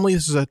 Normally,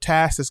 this is a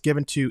task that's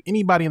given to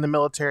anybody in the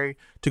military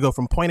to go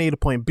from point A to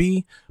point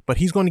B, but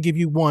he's going to give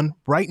you one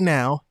right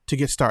now to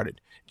get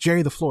started.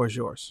 Jerry, the floor is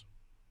yours.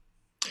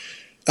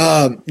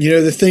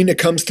 The thing that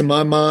comes to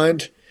my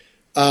mind,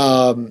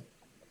 and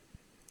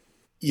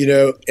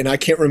I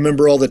can't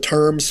remember all the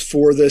terms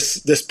for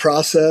this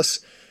process,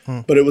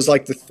 but it was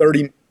like the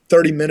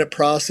 30-minute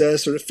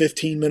process or the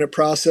 15-minute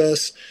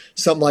process,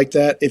 something like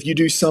that. If you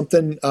do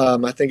something,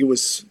 I think it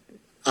was,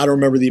 I don't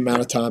remember the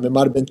amount of time. It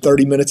might have been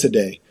 30 minutes a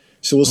day.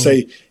 So we'll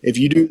say if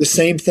you do the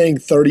same thing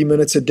 30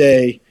 minutes a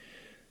day,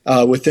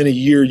 within a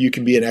year, you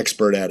can be an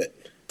expert at it.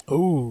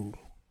 Ooh.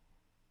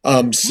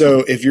 So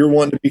if you're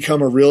wanting to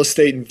become a real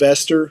estate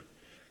investor,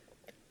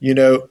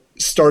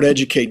 start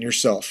educating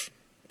yourself.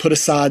 Put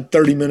aside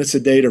 30 minutes a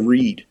day to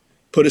read.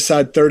 Put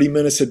aside 30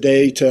 minutes a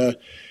day to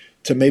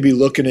maybe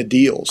looking at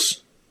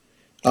deals.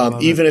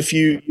 Even if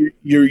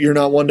you're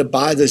not wanting to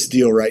buy this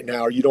deal right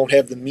now, or you don't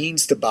have the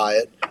means to buy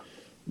it,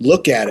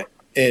 look at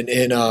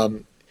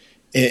it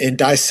and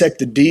dissect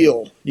the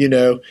deal,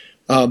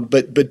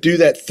 but do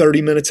that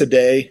 30 minutes a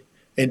day.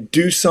 And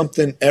do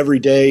something every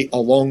day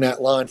along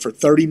that line for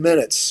 30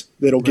 minutes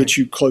that'll get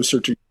you closer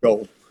to your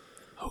goal.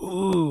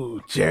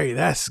 Ooh, Jerry,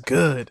 that's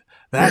good.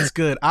 That's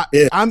good.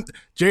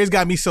 Jerry's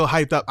got me so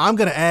hyped up. I'm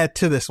going to add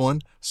to this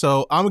one.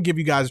 So I'm going to give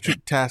you guys a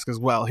trick task as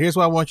well. Here's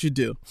what I want you to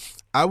do.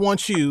 I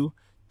want you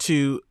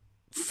to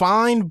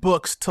find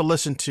books to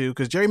listen to,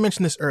 because Jerry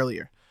mentioned this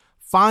earlier.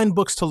 Find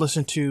books to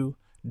listen to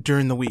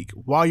during the week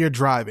while you're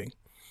driving.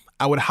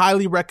 I would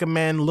highly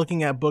recommend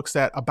looking at books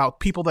about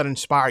people that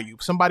inspire you,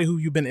 somebody who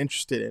you've been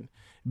interested in,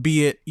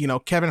 be it,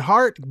 Kevin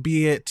Hart,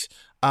 be it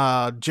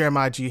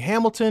Jeremiah G.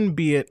 Hamilton,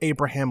 be it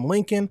Abraham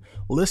Lincoln.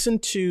 Listen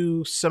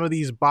to some of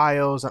these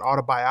bios and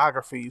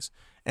autobiographies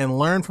and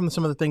learn from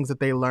some of the things that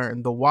they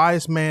learn. The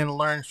wise man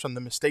learns from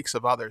the mistakes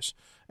of others.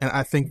 And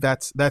I think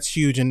that's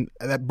huge. And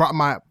that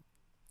brought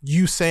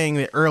you saying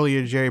it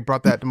earlier, Jerry,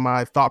 brought that to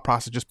my thought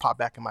process, just popped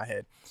back in my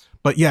head.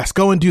 But yes,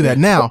 go and do that.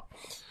 Now,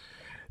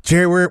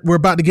 Jerry, we're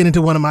about to get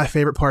into one of my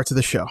favorite parts of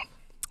the show.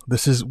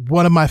 This is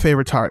one of my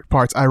favorite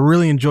parts. I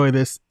really enjoy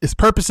this. The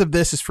purpose of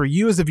this is for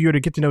you as a viewer to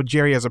get to know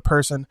Jerry as a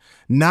person,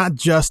 not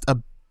just a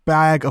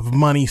bag of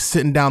money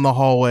sitting down the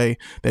hallway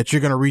that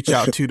you're going to reach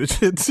out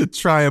to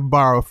try and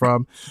borrow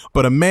from,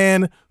 but a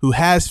man who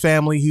has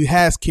family, who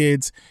has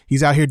kids.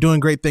 He's out here doing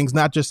great things,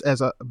 not just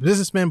as a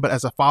businessman, but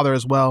as a father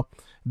as well.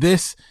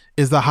 This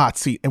is the hot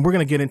seat, and we're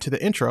going to get into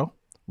the intro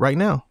right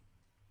now.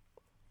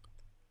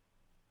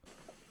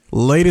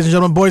 Ladies and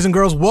gentlemen, boys and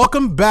girls,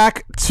 welcome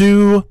back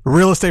to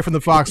Real Estate from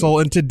the Foxhole.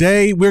 And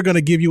today we're going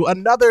to give you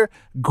another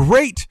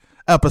great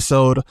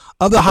episode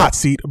of the hot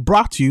seat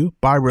brought to you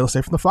by Real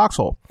Estate from the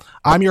Foxhole.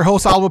 I'm your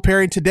host, Oliver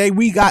Perry. And today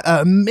we got an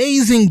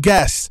amazing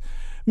guest,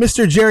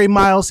 Mr. Jerry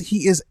Miles.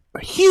 He is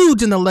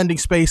huge in the lending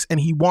space and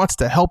he wants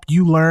to help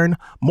you learn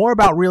more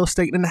about real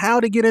estate and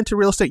how to get into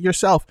real estate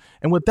yourself.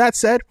 And with that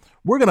said,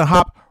 we're going to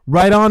hop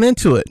right on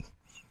into it.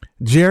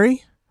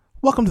 Jerry,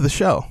 welcome to the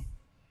show.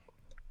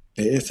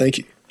 Yeah, thank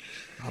you.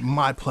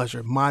 My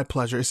pleasure. My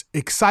pleasure. It's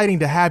exciting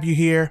to have you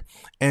here,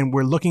 and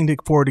we're looking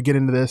forward to get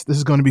into this. This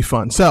is going to be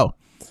fun. So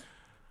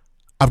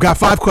I've got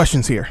 5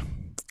 questions here.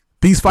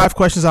 These 5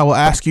 questions I will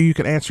ask you. You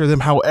can answer them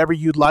however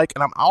you'd like,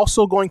 and I'm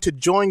also going to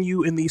join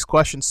you in these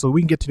questions so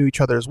we can get to know each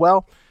other as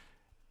well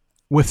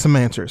with some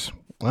answers.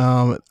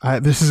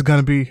 This is going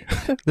to be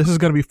this is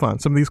going to be fun.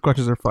 Some of these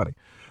questions are funny.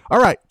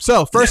 All right.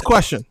 So first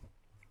question,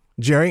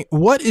 Jerry,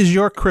 what is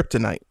your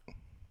kryptonite?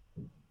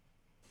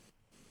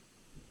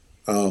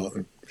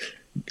 Food.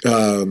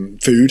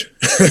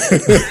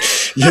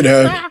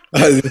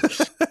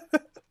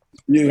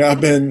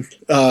 I've been,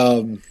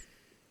 I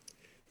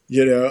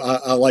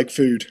like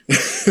food.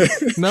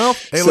 No,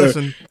 hey,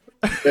 listen.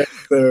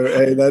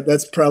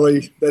 That's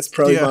probably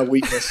my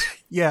weakness.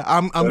 Yeah,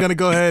 I'm gonna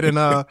go ahead and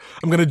I'm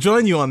gonna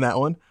join you on that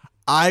one.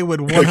 I would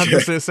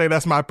 100% say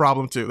that's my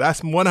problem too. That's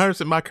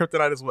 100% my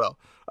kryptonite as well.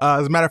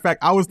 As a matter of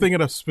fact, I was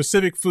thinking of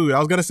specific food. I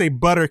was gonna say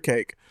butter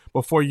cake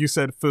before you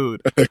said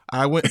food.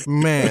 I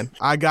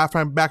got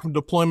back from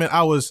deployment.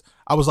 I was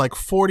like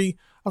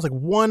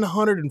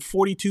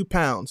 142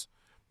 pounds.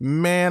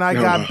 Man, I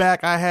got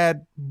back. I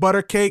had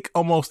butter cake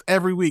almost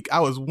every week. I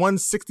was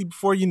 160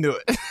 before you knew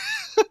it.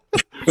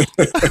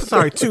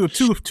 Sorry,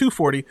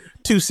 240,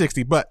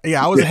 260. But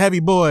yeah, I was a heavy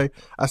boy.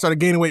 I started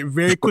gaining weight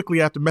very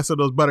quickly after messing with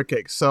those butter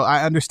cakes. So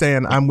I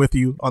understand. I'm with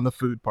you on the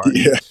food part.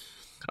 Yeah.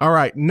 All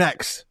right,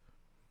 next.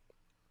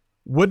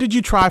 What did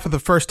you try for the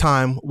first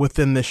time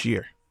within this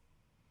year?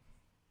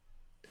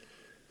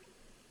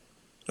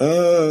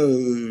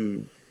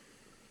 Within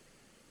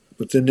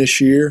this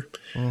year,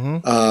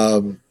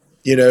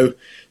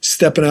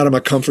 stepping out of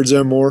my comfort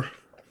zone more,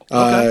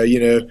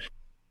 Okay.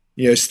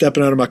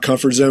 stepping out of my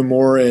comfort zone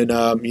more and,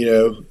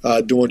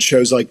 doing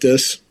shows like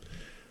this.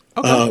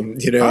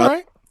 Okay.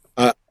 All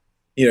right.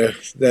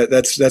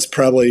 That's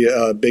probably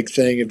a big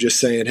thing of just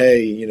saying,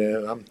 hey,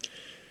 I'm,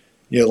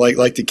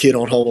 like the kid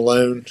on Home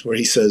Alone where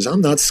he says,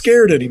 I'm not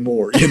scared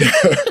anymore, and,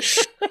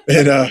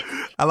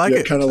 I like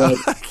it. Kind of like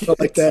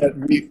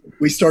that.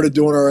 We started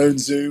doing our own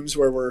Zooms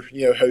where we're,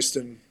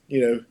 hosting,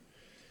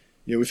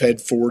 we've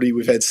had 40,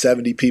 we've had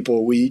 70 people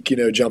a week,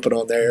 jumping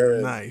on there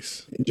and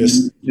nice.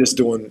 Just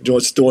doing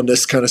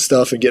this kind of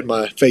stuff and getting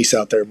my face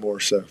out there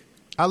more. So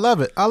I love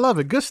it.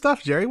 Good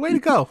stuff, Jerry. Way to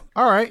go.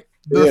 All right.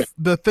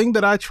 The thing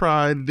that I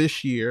tried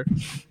this year,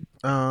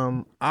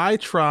 I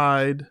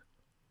think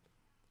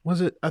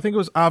it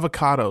was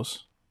avocados.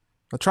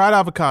 I tried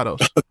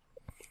avocados.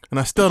 And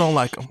I still don't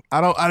like them.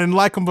 I didn't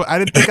like them, but I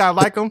didn't think I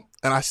like them.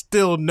 And I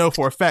still know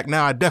for a fact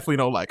now I definitely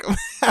don't like them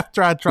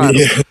after I tried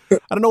them. I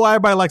don't know why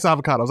everybody likes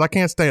avocados. I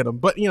can't stand them.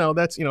 But,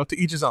 that's, to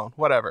each his own.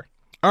 Whatever.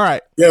 All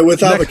right. Yeah, with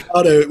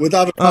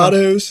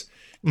avocados,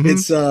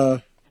 it's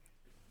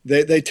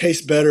they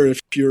taste better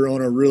if you're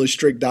on a really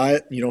strict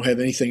diet and you don't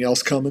have anything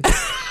else coming.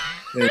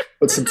 And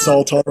put some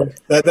salt on them.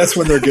 That's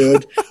when they're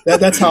good.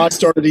 That's how I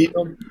started eating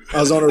them.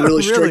 I was on a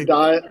really strict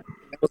diet.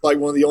 It was like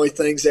one of the only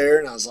things there.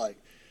 And I was like,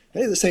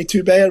 hey, this ain't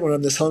too bad when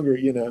I'm this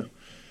hungry,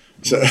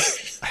 So,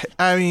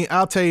 I mean,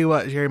 I'll tell you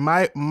what, Jerry,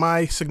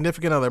 my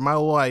significant other, my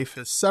wife,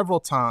 has several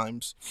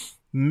times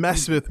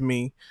messed with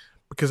me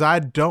because I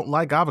don't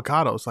like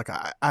avocados. Like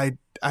I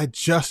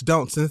just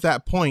don't. Since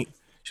that point,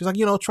 she's like,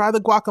 try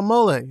the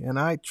guacamole, and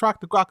I tried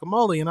the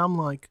guacamole, and I'm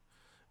like,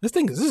 this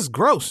is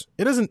gross.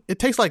 It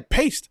tastes like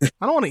paste.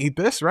 I don't want to eat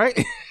this, right?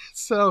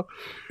 So,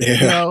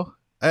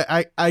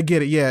 I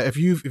get it. Yeah, if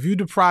you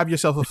deprive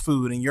yourself of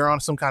food and you're on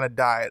some kind of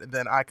diet,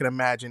 then I can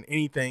imagine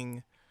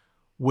anything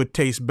would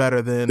taste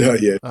better than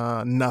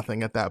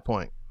nothing at that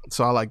point.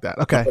 So I like that.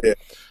 Okay.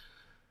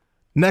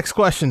 Next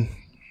question,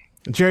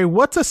 Jerry.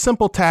 What's a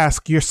simple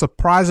task you're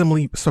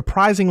surprisingly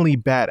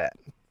bad at?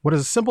 What is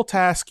a simple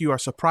task you are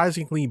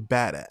surprisingly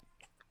bad at?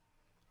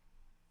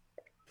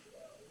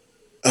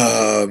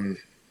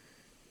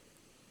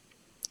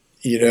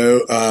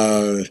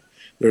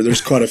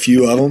 There's quite a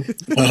few of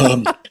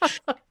them.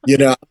 You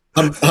know,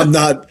 I'm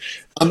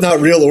not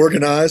real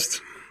organized.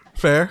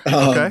 Fair.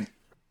 Okay.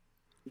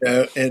 You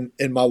know,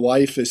 and my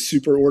wife is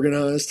super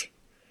organized.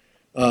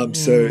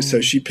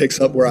 So she picks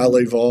up where I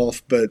leave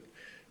off, but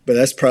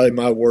that's probably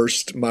my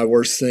worst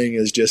thing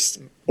is just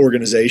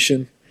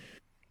organization.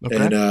 Okay.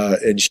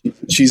 And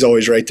she's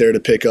always right there to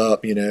pick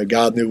up. You know,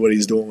 God knew what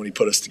He's doing when He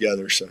put us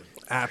together. So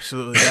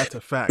absolutely, that's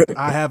a fact.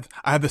 I have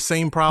the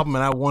same problem,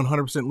 and I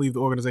 100% leave the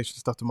organization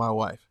stuff to my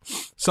wife.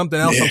 Something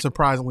else I'm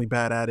surprisingly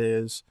bad at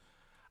is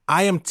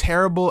I am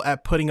terrible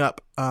at putting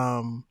up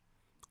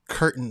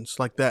curtains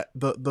like that.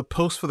 The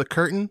post for the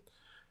curtain.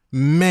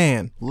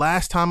 Man,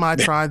 last time I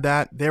tried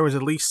that, there was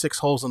at least 6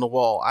 holes in the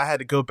wall. I had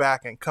to go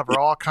back and cover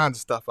all kinds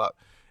of stuff up.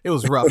 It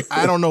was rough.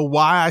 I don't know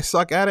why I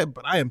suck at it,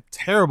 but I am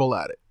terrible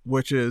at it,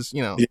 which is,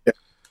 you know,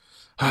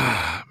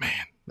 man,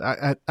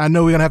 I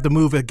know we're going to have to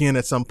move again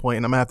at some point,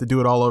 and I'm going to have to do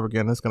it all over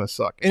again. It's going to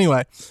suck.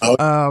 Anyway,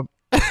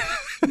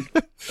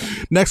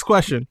 next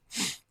question.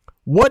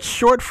 What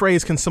short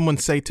phrase can someone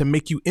say to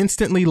make you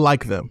instantly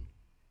like them?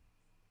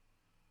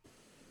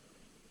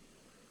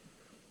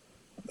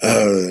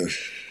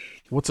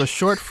 What's a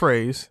short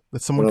phrase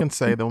that someone can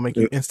say that will make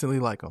you instantly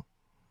like them?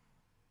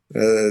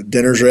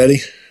 Dinner's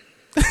ready.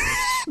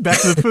 Back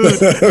to the food.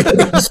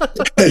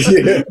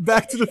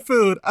 Back to the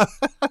food.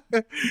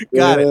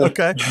 Got it.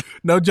 Okay.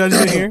 No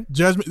judgment here.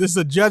 Judgment. This is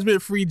a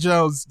judgment-free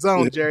zone,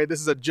 Jerry.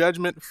 This is a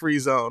judgment-free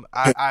zone.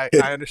 I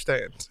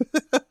understand.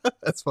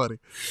 That's funny.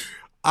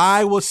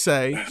 I will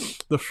say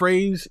the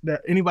phrase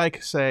that anybody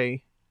can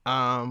say,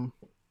 come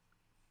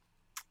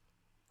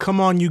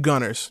on, you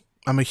Gunners.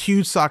 I'm a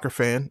huge soccer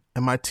fan,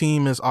 and my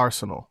team is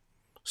Arsenal.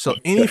 So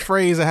any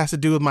phrase that has to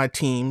do with my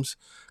teams,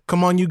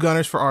 come on, you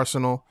Gunners for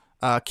Arsenal.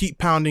 Keep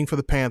pounding for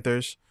the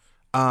Panthers.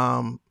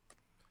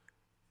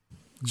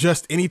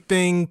 Just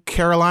anything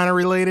Carolina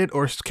related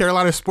or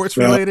Carolina sports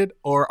related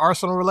or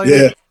Arsenal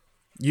related.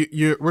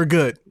 Yeah. We're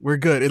good. We're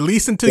good. At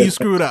least until you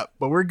screw it up.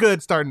 But we're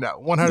good starting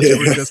out. 100%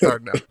 we're good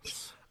starting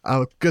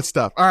out. Good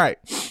stuff. All right.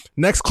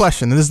 Next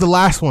question. And this is the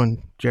last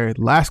one, Jerry.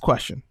 Last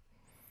question.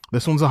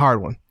 This one's a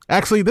hard one.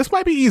 Actually, this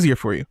might be easier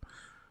for you.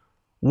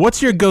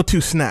 What's your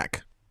go-to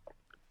snack?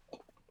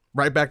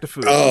 Right back to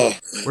food. Oh.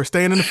 We're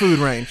staying in the food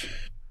range.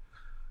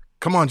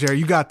 Come on, Jerry.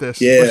 You got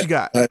this. Yeah. What you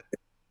got?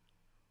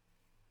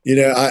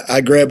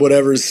 I grab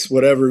whatever's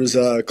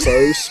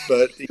close,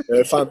 but you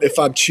know, if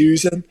I'm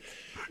choosing,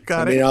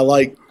 I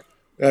like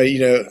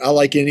I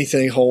like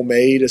anything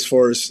homemade as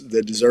far as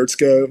the desserts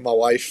go. My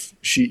wife,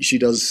 she's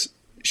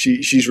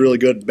really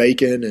good at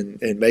baking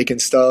and making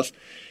stuff.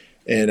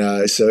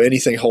 And so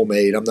anything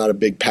homemade. I'm not a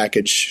big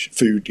packaged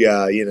food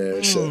guy, you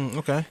know. So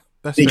okay,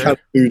 that's any fair. kind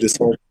of food that's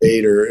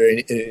homemade, or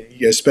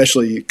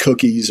especially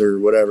cookies or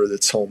whatever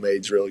that's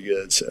homemade is really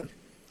good. So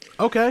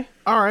okay,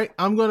 all right.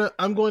 I'm going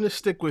to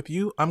stick with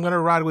you. I'm going to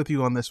ride with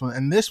you on this one.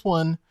 And this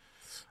one,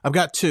 I've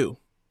got 2.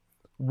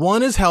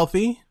 One is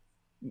healthy,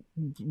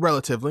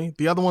 relatively.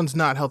 The other one's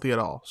not healthy at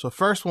all. So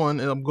first one,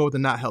 and I'll go with the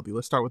not healthy.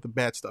 Let's start with the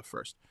bad stuff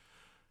first.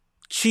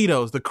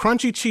 Cheetos, the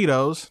crunchy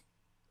Cheetos.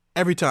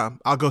 Every time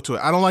I'll go to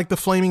it. I don't like the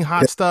flaming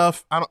hot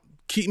stuff. I don't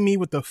keep me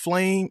with the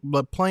plain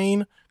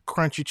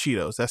crunchy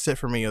Cheetos. That's it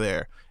for me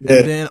there. Yeah.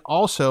 And then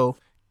also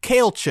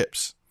kale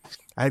chips.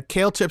 I had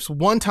kale chips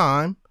one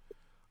time,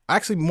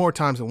 actually more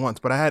times than once,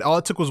 but all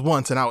it took was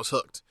once and I was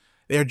hooked.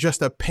 They're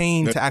just a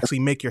pain to actually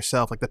make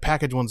yourself. Like the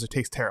packaged ones, they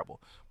taste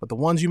terrible, but the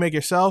ones you make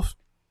yourself,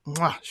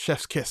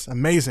 chef's kiss,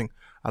 amazing.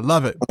 I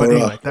love it. But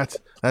anyway,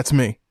 that's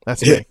me.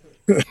 That's me.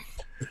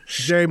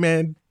 Jerry,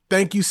 man.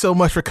 Thank you so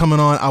much for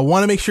coming on. I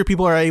want to make sure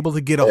people are able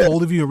to get a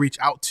hold of you and reach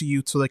out to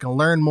you so they can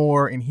learn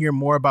more and hear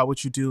more about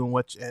what you do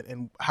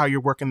and how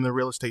you're working in the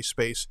real estate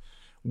space.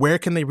 Where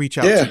can they reach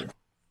out to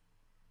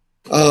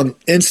you?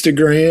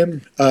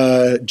 Instagram,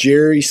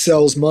 Jerry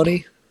Sells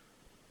Money.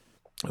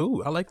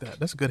 Ooh, I like that.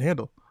 That's a good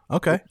handle.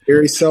 Okay.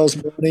 Jerry Sells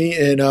Money,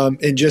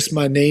 and just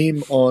my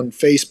name on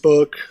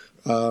Facebook,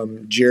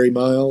 Jerry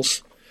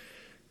Miles.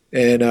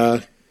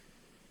 And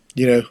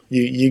you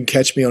can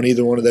catch me on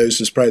either one of those.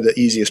 Is probably the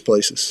easiest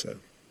places. So.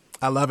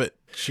 I love it.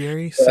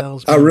 Jerry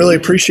Sells Money. I really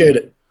appreciate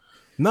it.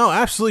 No,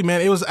 absolutely, man.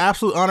 It was an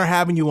absolute honor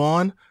having you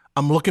on.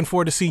 I'm looking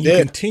forward to seeing you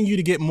continue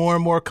to get more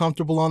and more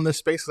comfortable on this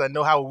space because I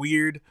know how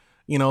weird,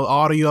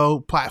 audio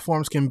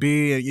platforms can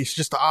be. It's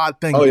just an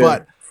odd thing,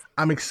 but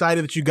I'm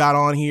excited that you got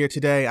on here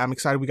today. I'm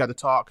excited we got to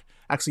talk.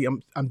 Actually,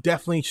 I'm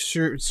definitely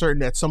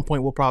certain at some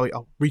point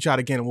I'll reach out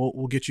again and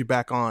we'll get you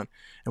back on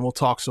and we'll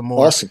talk some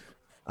more. Awesome.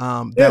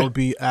 That would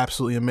be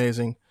absolutely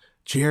amazing.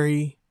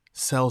 Jerry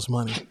Sells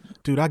Money.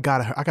 Dude, I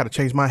gotta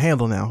change my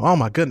handle now. Oh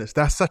my goodness,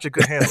 that's such a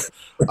good handle.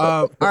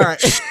 All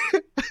right.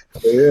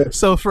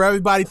 So for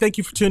everybody, thank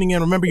you for tuning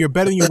in. Remember, you're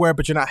better than you were,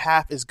 but you're not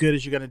half as good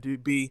as you're gonna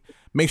be.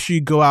 Make sure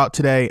you go out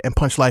today and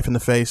punch life in the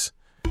face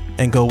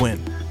and go win.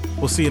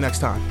 We'll see you next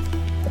time.